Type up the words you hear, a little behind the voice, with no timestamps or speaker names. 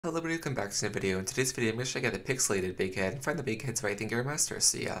Hello everybody, welcome back to another video. In today's video, I'm going to show you how to Pixelated Bighead and find the Bigheads by etangamermaster.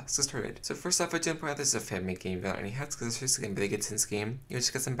 So yeah, let's get started. So first off, I didn't point out this is a fan made game without any hats because it's just going to be a good since game. You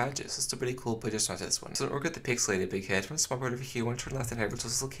just get some badges, so it's still pretty cool, but just not this one. So in order to get the Pixelated Bighead, from the spawn board over here, one turn left and head over to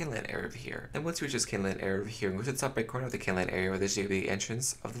this little canland area over here. And once you reach this canland area over here, go to the top right corner of the canland area where there's going to be the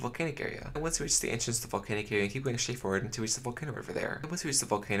entrance of the volcanic area. And once you reach the entrance to the volcanic area, keep going straight forward until you reach the volcano over there. And once you reach the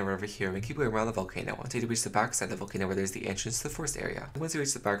volcano over here, we keep going around the volcano until you reach the back side of the volcano where there's the entrance to the forest area. And once you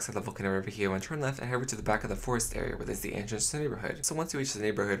reach the back side of the volcano over here, and turn left and head over to the back of the forest area where there's the entrance to the neighborhood. So once you reach the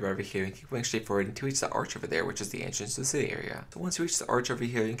neighborhood right over here, you keep going straight forward until you reach the arch over there, which is the entrance to the city area. So once you reach the arch over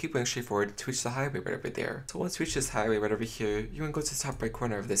here, you keep going straight forward to reach the highway right over there. So once you reach this highway right over here, you're gonna go to the top right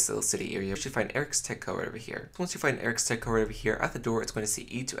corner of this little city area. You should find Eric's Tech Co right over here. So once you find Eric's Tech Co right over here, at the door it's going to say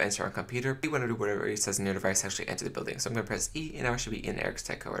E to enter on computer. You want to do whatever it says in your device to actually enter the building. So I'm gonna press E, and now I should be in Eric's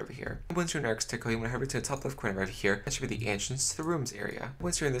Tech Co right over here. And once you're in Eric's Tech Co, you want to head over to the top left corner right over here. That should be the entrance to the rooms area.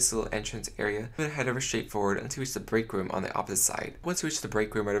 Once you're in this little entrance area, you're gonna head over straight forward until you reach the break room on the opposite side. Once you reach the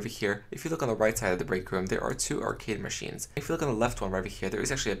break room right over here, if you look on the right side of the break room, there are two arcade machines. If you look on the left one right over here, there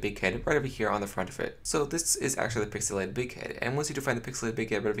is actually a big head right over here on the front of it. So this is actually the Pixelated Bighead, and once you do find the Pixelated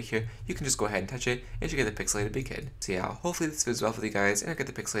Bighead right over here, you can just go ahead and touch it, and you get the Pixelated Bighead. So yeah, hopefully this video is well for you guys, and I get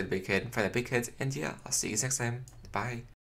the Pixelated Bighead and find the Bigheads, and yeah, I'll see you guys next time. Bye!